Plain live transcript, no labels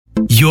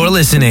You're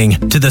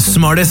listening to the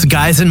smartest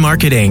guys in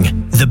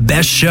marketing, the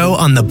best show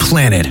on the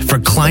planet for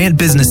client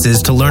businesses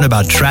to learn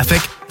about traffic,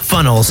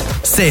 funnels,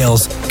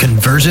 sales,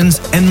 conversions,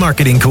 and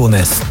marketing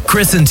coolness.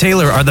 Chris and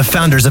Taylor are the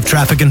founders of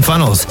Traffic and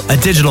Funnels, a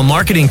digital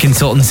marketing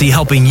consultancy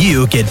helping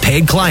you get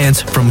paid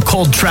clients from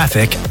cold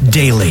traffic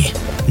daily.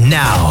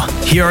 Now,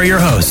 here are your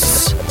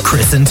hosts,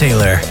 Chris and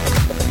Taylor.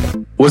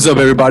 What's up,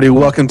 everybody?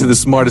 Welcome to the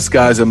smartest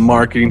guys in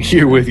marketing,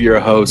 here with your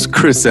hosts,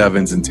 Chris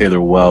Evans and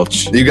Taylor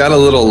Welch. You got a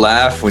little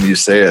laugh when you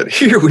say it.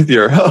 Here with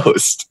your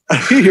host.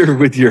 Here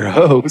with your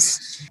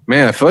host.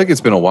 Man, I feel like it's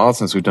been a while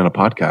since we've done a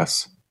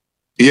podcast.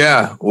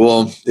 Yeah,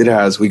 well, it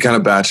has. We kind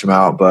of batch them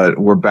out, but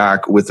we're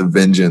back with a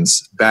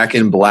vengeance. Back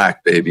in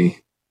black, baby.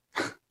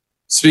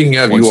 Speaking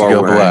of, Once you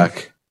are wearing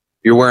black.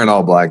 You're wearing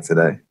all black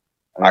today.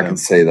 I can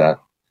say that.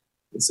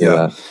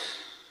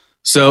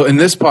 So in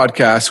this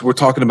podcast, we're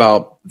talking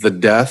about the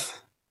death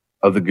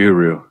of the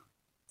guru.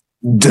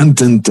 Dun,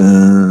 dun,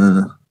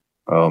 dun.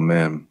 Oh,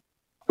 man.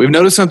 We've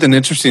noticed something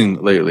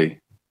interesting lately.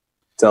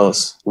 Tell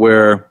us.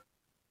 Where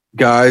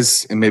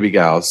guys and maybe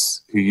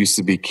gals who used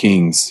to be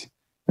kings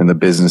in the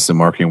business and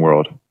marketing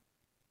world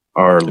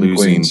are and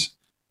losing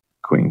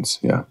queens.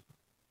 Yeah.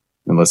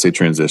 Unless they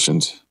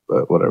transitioned,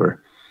 but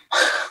whatever.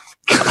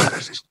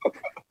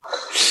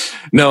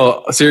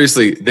 No,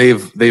 seriously,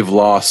 they've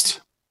lost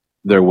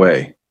their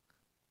way.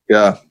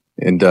 Yeah.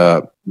 And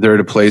they're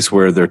at a place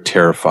where they're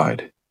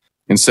terrified.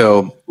 And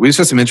so we just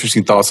had some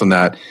interesting thoughts on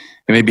that,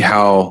 and maybe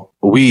how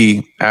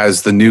we,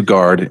 as the new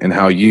guard, and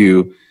how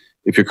you,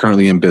 if you're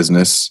currently in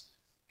business,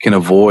 can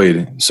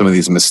avoid some of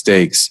these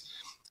mistakes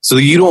so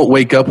that you don't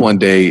wake up one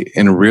day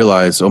and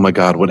realize, oh my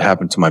God, what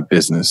happened to my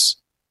business?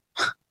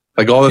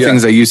 Like all the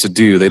things I used to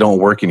do, they don't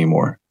work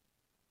anymore.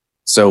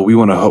 So we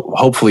want to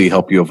hopefully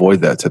help you avoid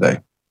that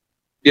today.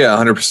 Yeah,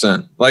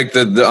 100%. Like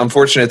the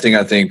unfortunate thing,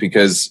 I think,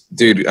 because,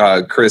 dude,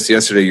 Chris,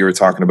 yesterday you were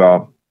talking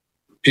about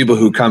people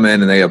who come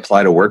in and they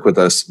apply to work with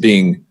us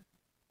being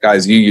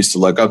guys you used to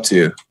look up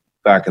to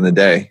back in the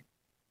day.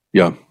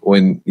 Yeah.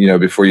 When,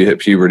 before you hit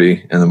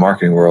puberty in the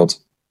marketing world.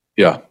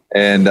 Yeah.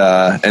 And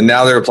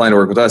now they're applying to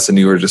work with us, and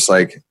you were just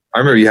like, I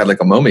remember you had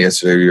like a moment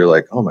yesterday where you're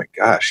like, oh my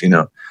gosh,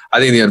 I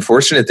think the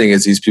unfortunate thing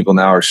is these people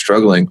now are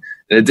struggling.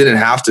 And it didn't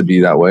have to be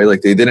that way.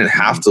 Like they didn't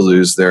have to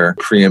lose their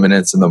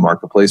preeminence in the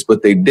marketplace,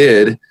 but they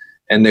did.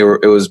 And it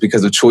was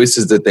because of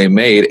choices that they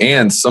made.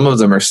 And some of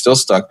them are still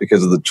stuck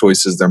because of the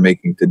choices they're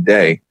making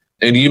today.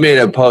 And you made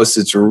a post.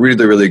 It's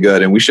really, really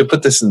good. And we should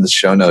put this in the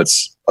show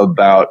notes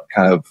about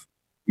kind of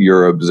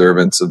your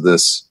observance of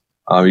this.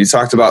 You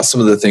talked about some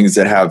of the things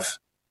that have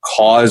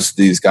caused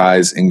these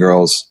guys and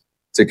girls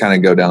to kind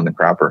of go down the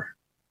crapper,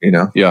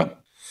 Yeah.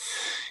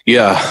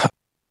 Yeah.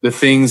 The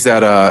things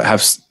that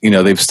have,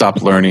 they've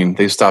stopped learning,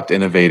 they've stopped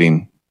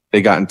innovating,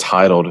 they got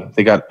entitled,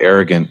 they got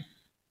arrogant.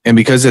 And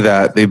because of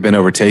that, they've been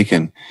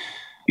overtaken.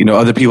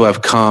 Other people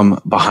have come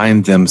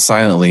behind them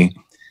silently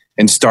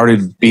and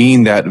started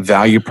being that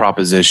value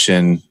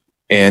proposition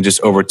and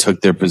just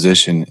overtook their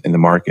position in the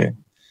market.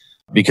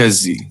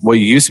 Because what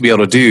you used to be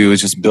able to do is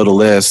just build a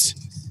list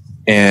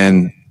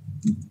and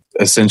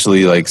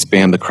essentially like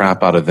spam the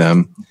crap out of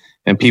them,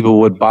 and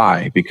people would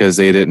buy because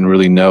they didn't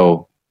really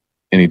know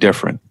any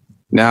different.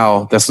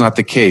 Now, that's not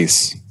the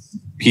case.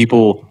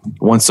 People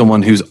want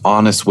someone who's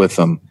honest with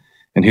them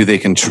and who they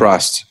can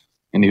trust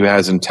and who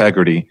has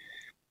integrity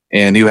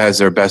and who has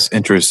their best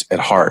interests at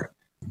heart.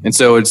 And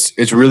so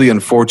it's really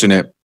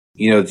unfortunate,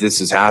 this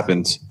has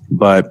happened,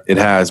 but it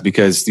has,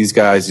 because these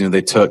guys,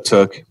 they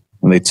took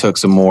and they took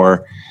some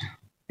more,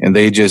 and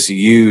they just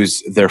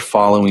use their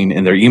following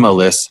and their email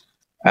list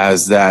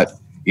as that,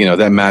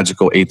 that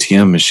magical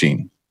ATM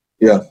machine.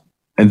 Yeah.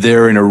 And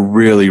they're in a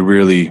really,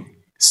 really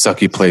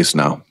sucky place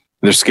now.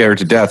 They're scared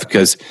to death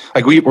because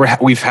like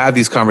we've had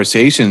these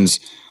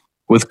conversations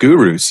with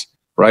gurus,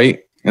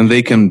 right? And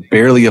they can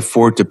barely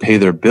afford to pay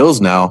their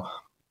bills now,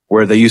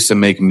 where they used to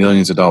make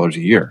millions of dollars a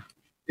year.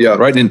 Yeah.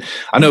 Right. And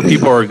I know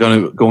people are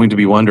going to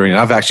be wondering,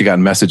 and I've actually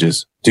gotten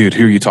messages, dude,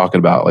 who are you talking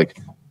about? Like,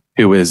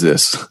 who is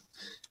this? If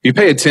you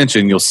pay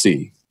attention, you'll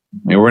see. I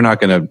mean, we're not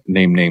going to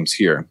name names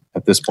here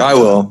at this point. I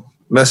will.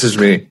 Message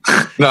me.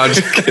 No, I'm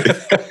just kidding.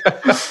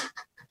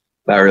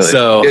 Not really.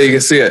 So, yeah, you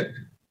can see it.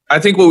 I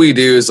think what we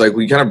do is like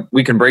we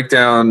can break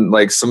down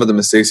like some of the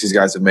mistakes these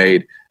guys have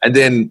made, and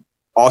then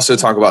also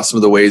talk about some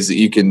of the ways that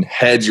you can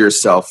hedge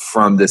yourself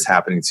from this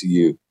happening to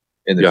you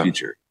in the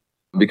future.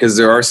 Because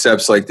there are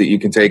steps like that you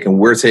can take, and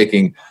we're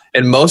taking,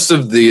 and most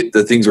of the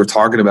things we're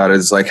talking about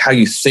is like how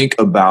you think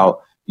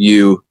about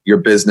you, your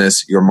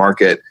business, your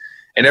market.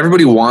 And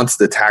everybody wants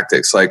the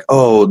tactics like,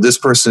 oh, this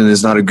person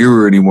is not a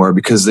guru anymore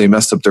because they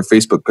messed up their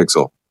Facebook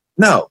pixel.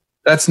 No,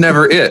 that's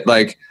never it.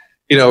 Like,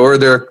 or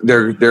their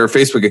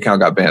Facebook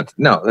account got banned.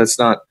 No,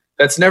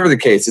 that's never the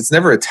case. It's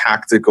never a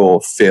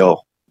tactical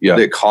fail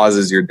that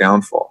causes your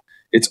downfall.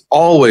 It's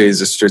always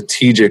a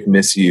strategic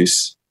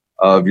misuse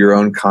of your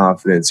own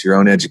confidence, your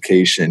own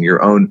education,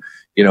 your own,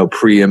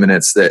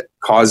 preeminence that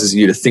causes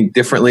you to think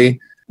differently,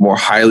 more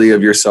highly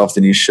of yourself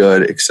than you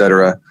should, et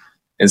cetera.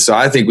 And so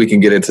I think we can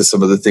get into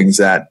some of the things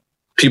that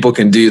people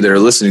can do that are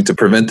listening to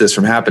prevent this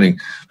from happening.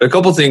 But a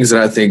couple of things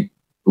that I think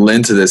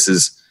lend to this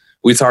is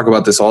we talk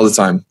about this all the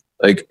time.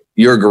 Like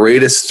your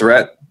greatest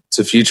threat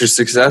to future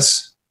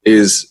success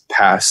is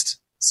past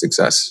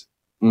success.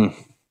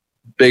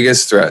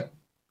 Biggest threat.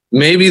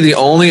 Maybe the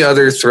only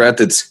other threat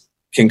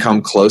can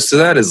come close to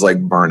that is like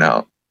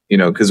burnout,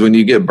 because when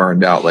you get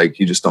burned out, like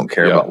you just don't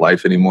care about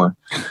life anymore.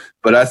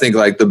 But I think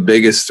like the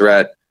biggest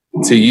threat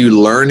to you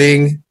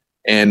learning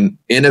and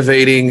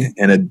innovating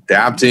and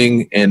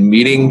adapting and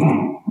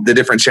meeting the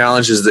different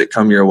challenges that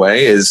come your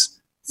way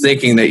is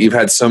thinking that you've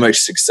had so much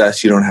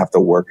success you don't have to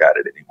work at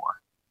it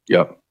anymore.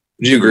 Yep.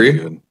 Do you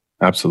agree?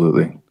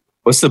 Absolutely.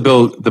 What's the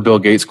Bill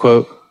Gates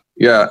quote?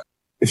 Yeah.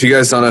 If you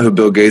guys don't know who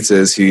Bill Gates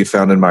is, he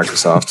founded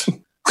Microsoft.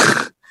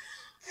 If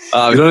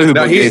you don't know who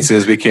Bill Gates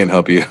is, we can't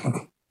help you.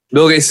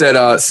 Bill Gates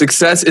said,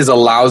 success is a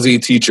lousy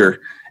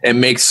teacher and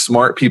makes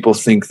smart people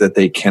think that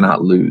they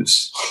cannot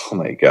lose. Oh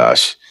my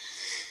gosh.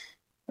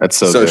 That's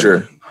so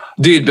true.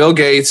 Dude, Bill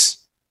Gates,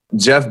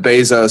 Jeff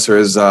Bezos, or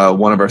as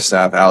one of our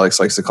staff, Alex,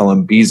 likes to call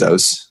him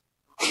Bezos.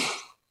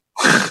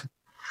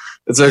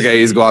 It's okay.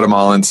 He's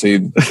Guatemalan.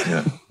 So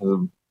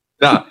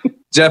no,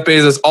 Jeff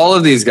Bezos, all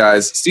of these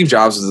guys, Steve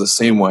Jobs is the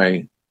same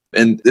way.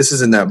 And this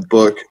is in that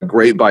book,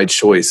 Great by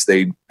Choice.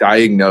 They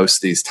diagnose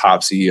these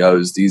top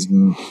CEOs, these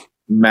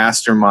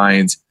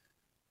masterminds,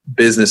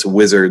 business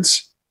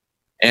wizards.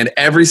 And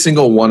every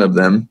single one of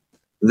them,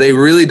 they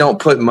really don't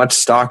put much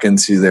stock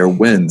into their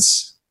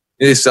wins.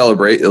 They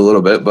celebrate a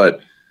little bit, but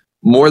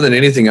more than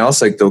anything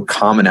else, like the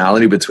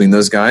commonality between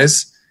those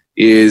guys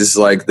is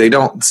like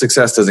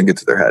success doesn't get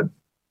to their head.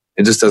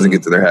 It just doesn't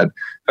get to their head.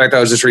 In fact, I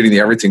was just reading the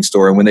Everything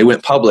Store, and when they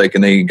went public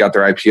and they got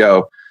their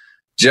IPO,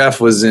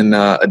 Jeff was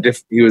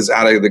he was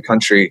out of the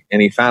country,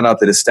 and he found out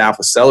that his staff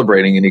was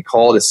celebrating, and he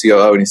called his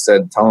COO and he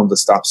said, "Tell him to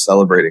stop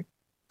celebrating."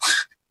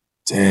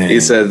 Dang. He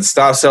said,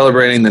 "Stop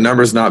celebrating. The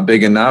number's not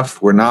big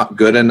enough. We're not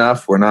good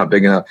enough. We're not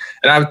big enough."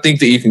 And I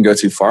think that you can go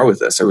too far with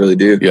this. I really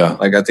do. Yeah.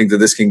 Like I think that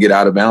this can get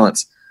out of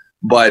balance,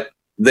 but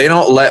they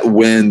don't let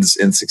wins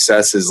and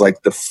successes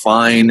like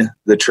define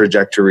the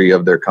trajectory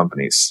of their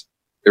companies.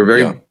 They're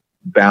very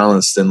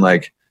balanced and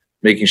like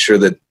making sure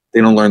that they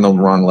don't learn the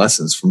wrong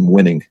lessons from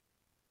winning.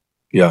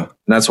 Yeah. And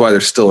that's why they're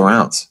still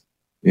around,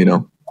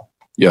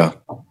 Yeah.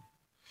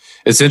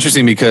 It's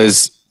interesting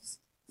because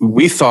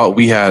we thought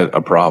we had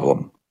a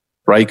problem,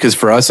 right? Because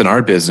for us in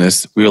our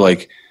business, we were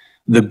like,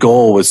 the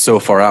goal was so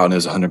far out and it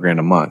was $100,000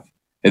 a month.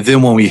 And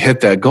then when we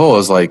hit that goal,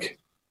 it's like,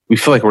 we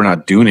feel like we're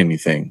not doing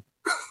anything.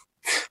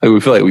 Like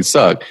we feel like we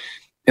suck.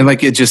 And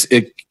like,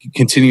 it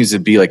continues to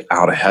be like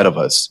out ahead of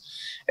us.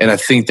 And I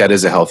think that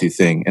is a healthy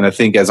thing. And I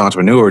think as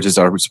entrepreneurs, it's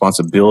our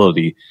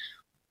responsibility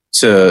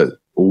to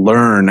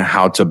learn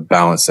how to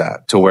balance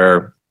that to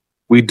where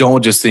we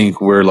don't just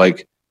think we're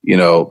like,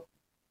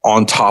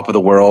 on top of the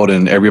world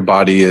and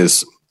everybody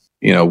is,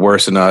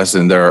 worse than us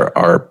and they're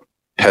our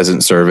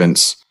peasant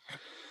servants.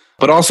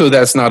 But also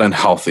that's not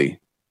unhealthy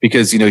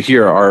because,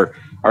 here our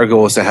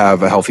goal is to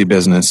have a healthy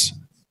business,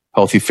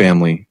 healthy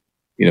family,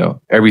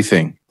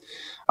 everything.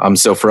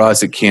 So for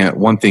us,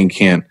 one thing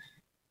can't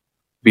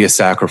be a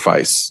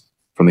sacrifice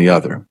from the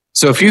other.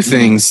 So a few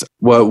things,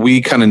 what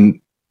we kind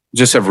of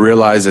just have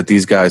realized that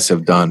these guys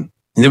have done.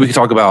 And then we can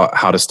talk about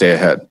how to stay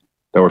ahead.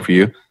 That work for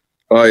you?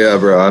 Oh yeah,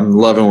 bro. I'm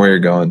loving where you're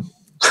going.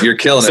 You're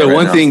killing it. So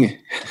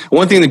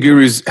one thing the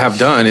gurus have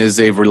done is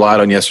they've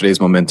relied on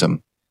yesterday's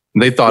momentum.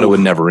 They thought it would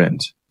never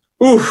end.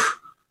 Oof.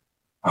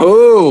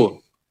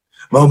 Oh,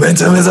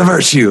 momentum is a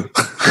virtue.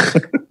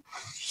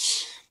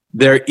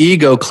 Their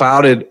ego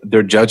clouded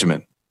their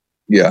judgment.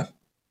 Yeah.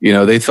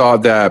 They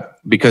thought that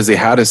because they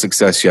had a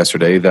success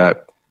yesterday,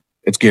 that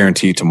it's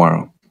guaranteed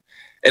tomorrow.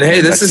 And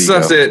hey, this is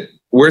stuff that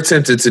we're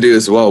tempted to do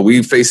as well.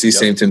 We face these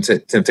same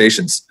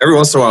temptations. Every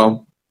once in a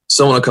while,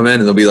 someone will come in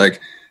and they'll be like,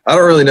 I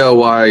don't really know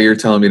why you're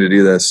telling me to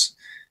do this.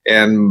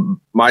 And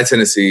my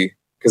tendency,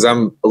 because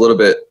I'm a little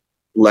bit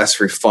less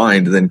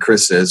refined than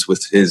Chris is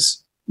with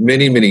his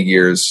many, many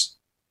years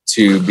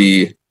to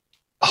be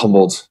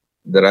humbled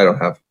that I don't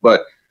have.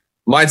 But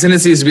my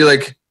tendency is to be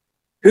like,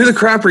 who the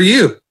crap are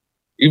you?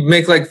 You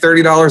make like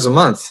 $30 a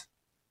month.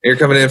 And you're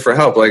coming in for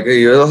help. Like,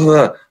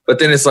 but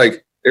then it's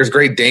like, there's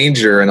great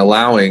danger in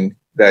allowing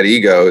that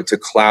ego to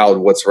cloud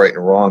what's right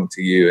and wrong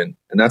to you. And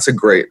that's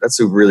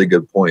a really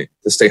good point,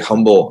 to stay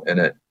humble in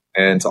it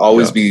and to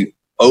always be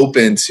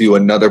open to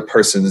another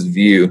person's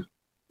view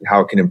and how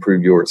it can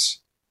improve yours.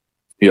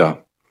 Yeah.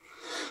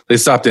 They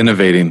stopped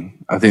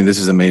innovating. I think this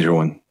is a major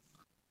one.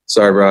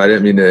 Sorry, bro. I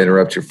didn't mean to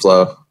interrupt your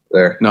flow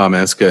there. No,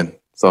 man, it's good.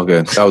 It's all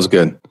good. That was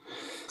good.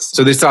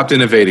 So they stopped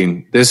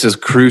innovating. This is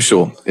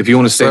crucial if you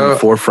want to stay in the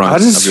forefront. I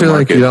just feel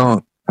like you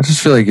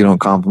don't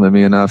compliment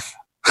me enough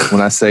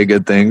when I say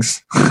good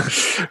things.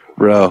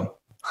 Bro,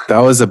 that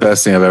was the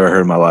best thing I've ever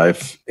heard in my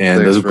life. And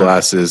Thanks, those bro.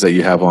 Glasses that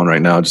you have on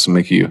right now just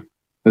make you,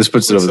 this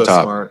puts it over the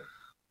top. Smart.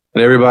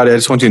 And everybody, I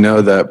just want you to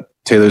know that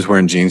Taylor's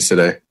wearing jeans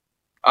today.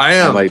 I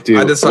am. I'm like, dude,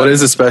 what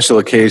is a special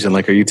occasion?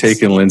 Like, are you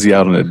taking Lindsay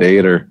out on a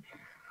date or?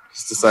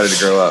 Just decided to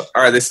grow up.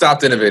 All right, they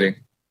stopped innovating.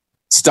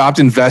 Stopped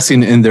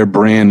investing in their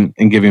brand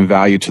and giving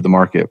value to the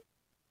market.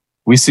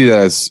 We see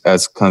that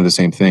as kind of the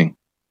same thing,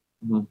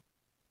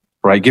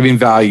 right? Giving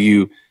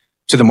value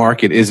to the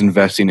market is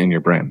investing in your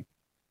brand.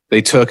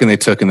 They took and they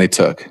took and they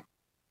took,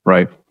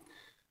 right?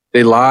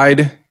 They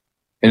lied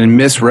and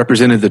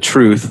misrepresented the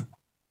truth,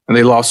 and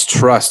they lost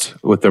trust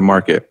with their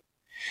market.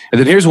 And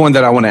then here's one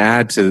that I want to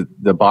add to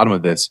the bottom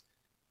of this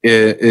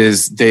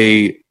is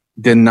they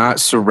did not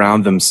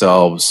surround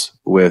themselves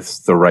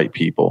with the right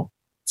people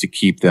to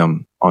keep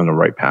them on the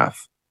right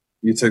path.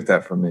 You took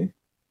that from me.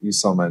 You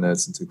saw my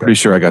notes and took that. Pretty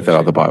sure I got that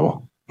out of the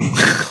Bible.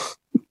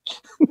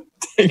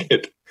 Dang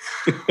it.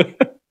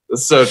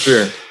 That's so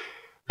true.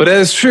 But that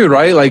is true,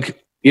 right?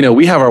 Like,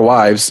 we have our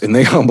wives and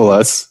they humble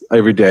us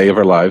every day of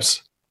our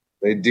lives.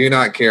 They do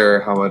not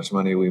care how much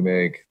money we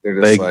make.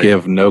 They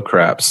give no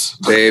craps.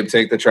 Babe,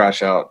 take the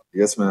trash out.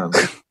 Yes, ma'am.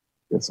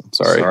 Yes, I'm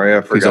sorry. Sorry,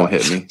 I forgot. Please don't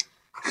hit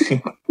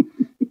me.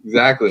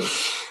 Exactly.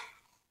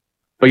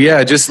 But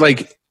yeah, just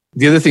like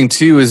the other thing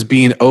too is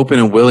being open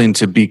and willing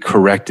to be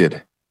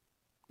corrected.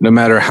 No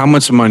matter how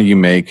much money you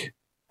make,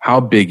 how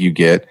big you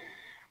get,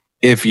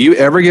 if you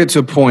ever get to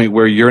a point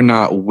where you're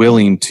not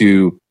willing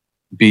to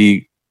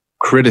be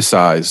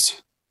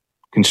criticized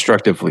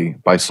constructively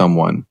by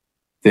someone,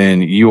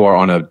 then you are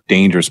on a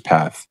dangerous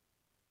path.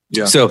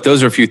 Yeah. So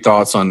those are a few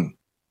thoughts on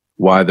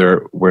why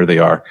they're where they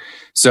are.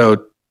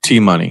 So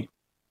T-Money,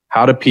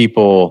 how do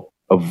people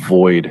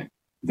avoid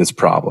this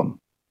problem?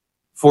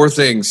 4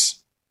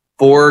 things,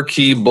 4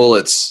 key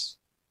bullets.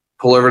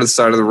 Pull over to the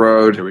side of the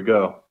road. Here we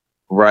go.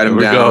 Write them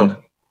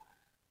down.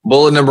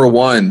 Bullet number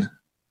 1.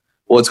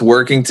 What's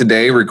working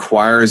today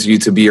requires you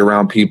to be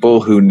around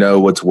people who know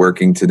what's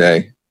working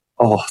today.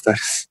 Oh,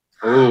 that's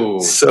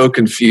so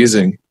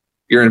confusing.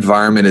 Your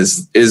environment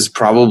is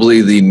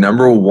probably the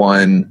number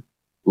 1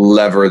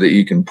 lever that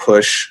you can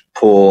push,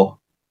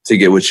 pull to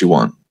get what you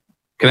want.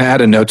 Can I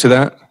add a note to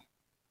that?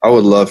 I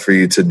would love for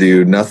you to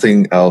do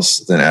nothing else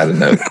than add a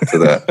note to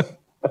that.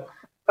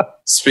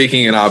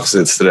 Speaking in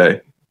opposites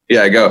today.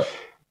 Yeah, go.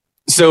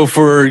 So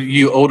for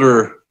you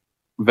older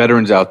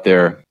veterans out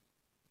there,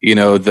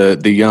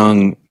 the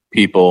young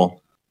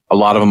people, a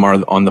lot of them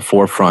are on the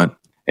forefront.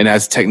 And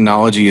as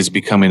technology is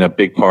becoming a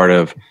big part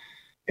of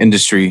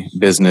industry,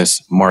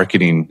 business,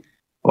 marketing,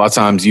 a lot of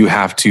times you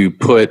have to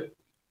put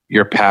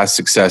your past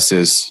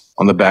successes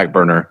on the back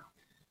burner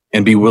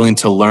and be willing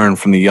to learn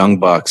from the young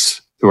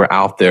bucks who are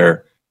out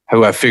there,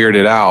 who have figured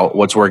it out,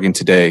 what's working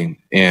today,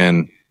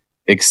 and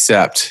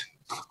accept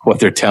what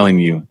they're telling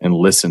you and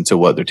listen to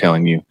what they're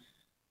telling you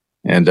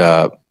and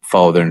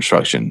follow their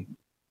instruction,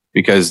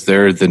 because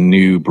they're the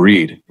new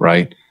breed,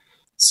 right?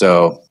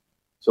 So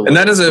and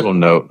that is a little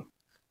note.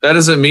 That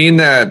doesn't mean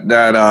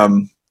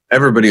that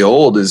everybody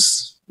old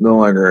is no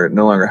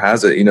longer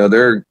has it.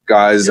 There are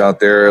guys out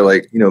there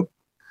like,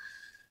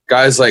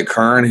 guys like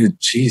Kern who,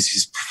 geez,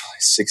 he's probably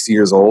 60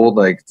 years old,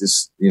 like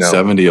just,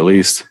 70 at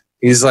least.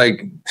 He's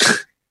like,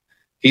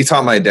 he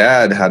taught my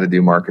dad how to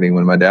do marketing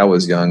when my dad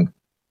was young.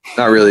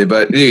 Not really,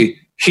 but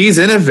he's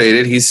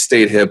innovated. He's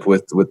stayed hip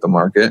with the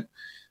market.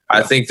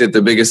 I think that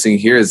the biggest thing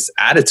here is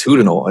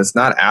attitudinal. It's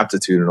not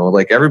aptitudinal.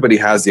 Like everybody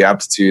has the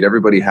aptitude,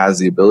 everybody has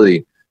the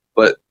ability,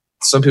 but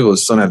some people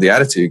just don't have the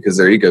attitude because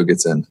their ego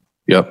gets in.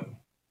 Yep.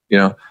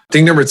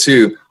 Thing number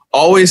 2,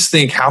 always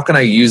think, how can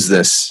I use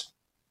this?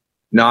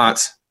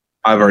 Not,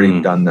 I've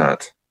already done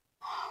that.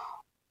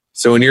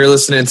 So when you're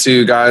listening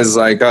to guys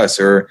like us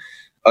or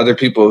other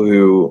people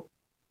who,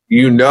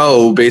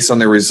 based on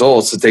their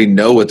results, that they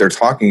know what they're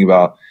talking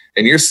about,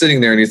 and you're sitting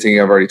there and you're thinking,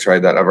 I've already tried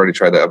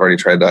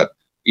that.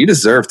 You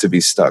deserve to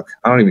be stuck.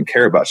 I don't even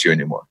care about you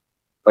anymore.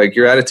 Like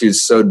your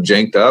attitude's so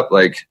janked up,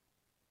 like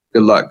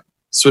good luck.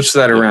 Switch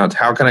that around.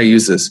 How can I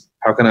use this?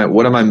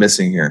 What am I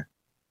missing here?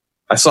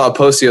 I saw a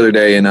post the other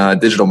day in a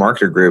digital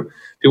marketer group.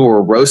 People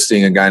were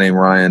roasting a guy named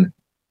Ryan,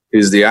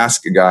 who's the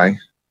Ask guy,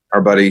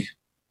 our buddy,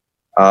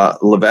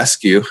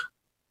 Levesque.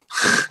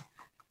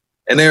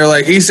 And they were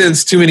like, he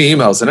sends too many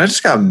emails. And I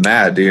just got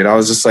mad, dude. I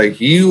was just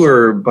like, you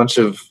are a bunch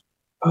of,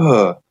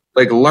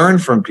 learn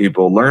from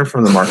people, learn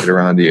from the market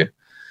around you.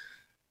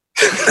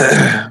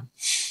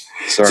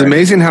 It's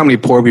amazing how many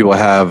poor people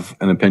have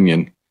an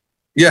opinion.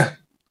 Yeah.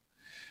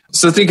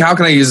 So think, how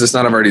can I use this?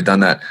 Not, I've already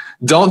done that.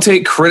 Don't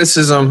take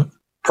criticism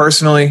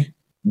personally.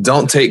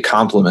 Don't take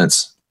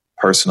compliments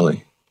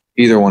personally.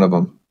 Either one of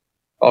them.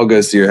 All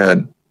goes to your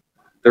head.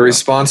 The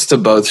response to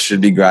both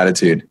should be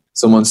gratitude.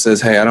 Someone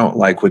says, hey, I don't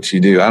like what you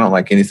do. I don't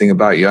like anything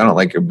about you. I don't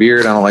like your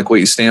beard. I don't like what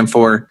you stand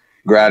for.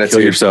 Gratitude.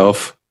 Kill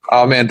yourself.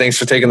 Oh, man, thanks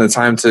for taking the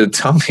time to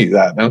tell me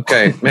that.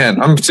 Okay,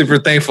 man, I'm super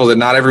thankful that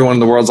not everyone in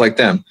the world's like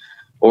them.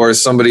 Or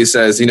somebody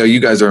says, you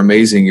guys are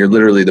amazing. You're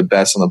literally the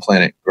best on the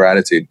planet.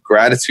 Gratitude.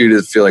 Gratitude,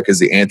 I feel like, is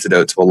the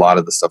antidote to a lot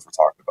of the stuff we're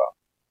talking about.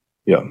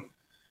 Yeah.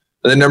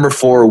 And then number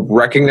 4,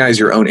 recognize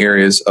your own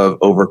areas of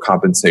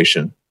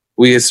overcompensation.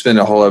 We had spent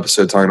a whole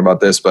episode talking about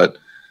this, but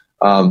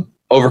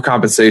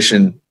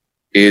overcompensation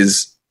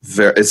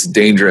it's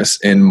dangerous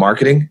in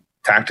marketing,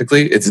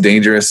 tactically. It's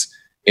dangerous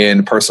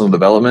in personal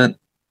development,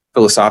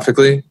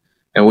 philosophically.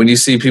 And when you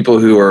see people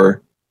who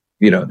are,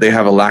 they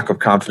have a lack of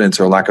confidence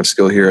or a lack of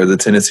skill here, the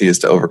tendency is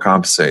to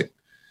overcompensate.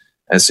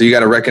 And so you got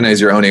to recognize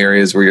your own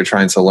areas where you're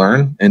trying to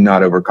learn and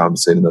not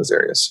overcompensate in those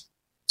areas.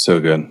 So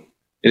good.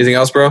 Anything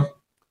else, bro?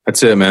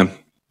 That's it, man.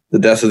 The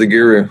death of the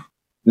guru.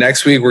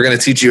 Next week, we're going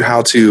to teach you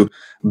how to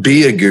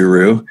be a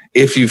guru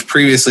if you've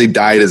previously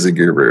died as a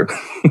guru.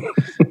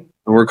 And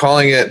we're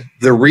calling it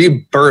the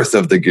rebirth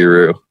of the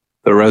guru.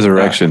 The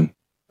resurrection.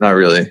 Not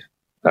really.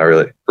 Not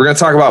really. We're going to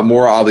talk about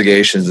more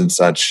obligations and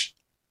such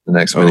the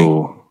next week.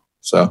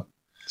 So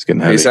it's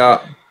getting heavy. Peace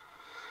out.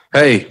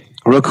 Hey,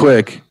 real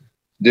quick.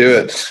 Do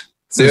it.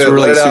 Since we're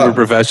like super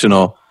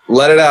professional.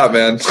 Let it out,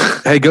 man.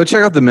 Hey, go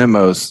check out the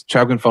memos.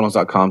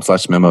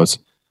 TrafficandFunnels.com/memos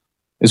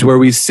is where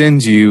we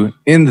send you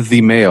in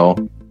the mail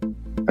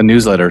a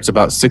newsletter. It's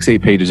about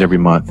 6-8 pages every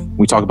month.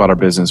 We talk about our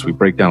business. We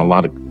break down a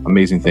lot of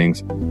amazing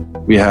things.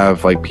 We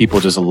have like people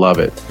just love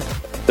it.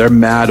 They're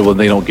mad when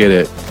they don't get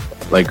it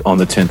like on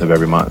the 10th of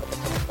every month.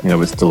 You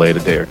know, it's delayed a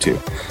day or two.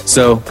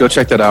 So go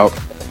check that out.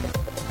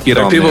 There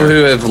are people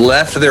who have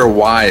left their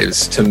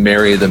wives to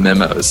marry the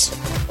memos.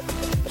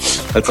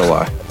 That's a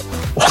lie.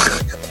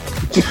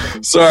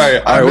 Sorry.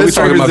 All right, we'll be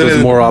talking about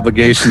those more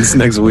obligations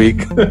next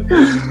week. All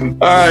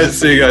right,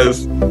 see you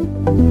guys.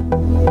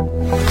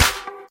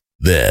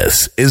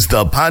 This is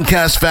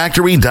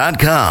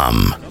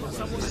thepodcastfactory.com.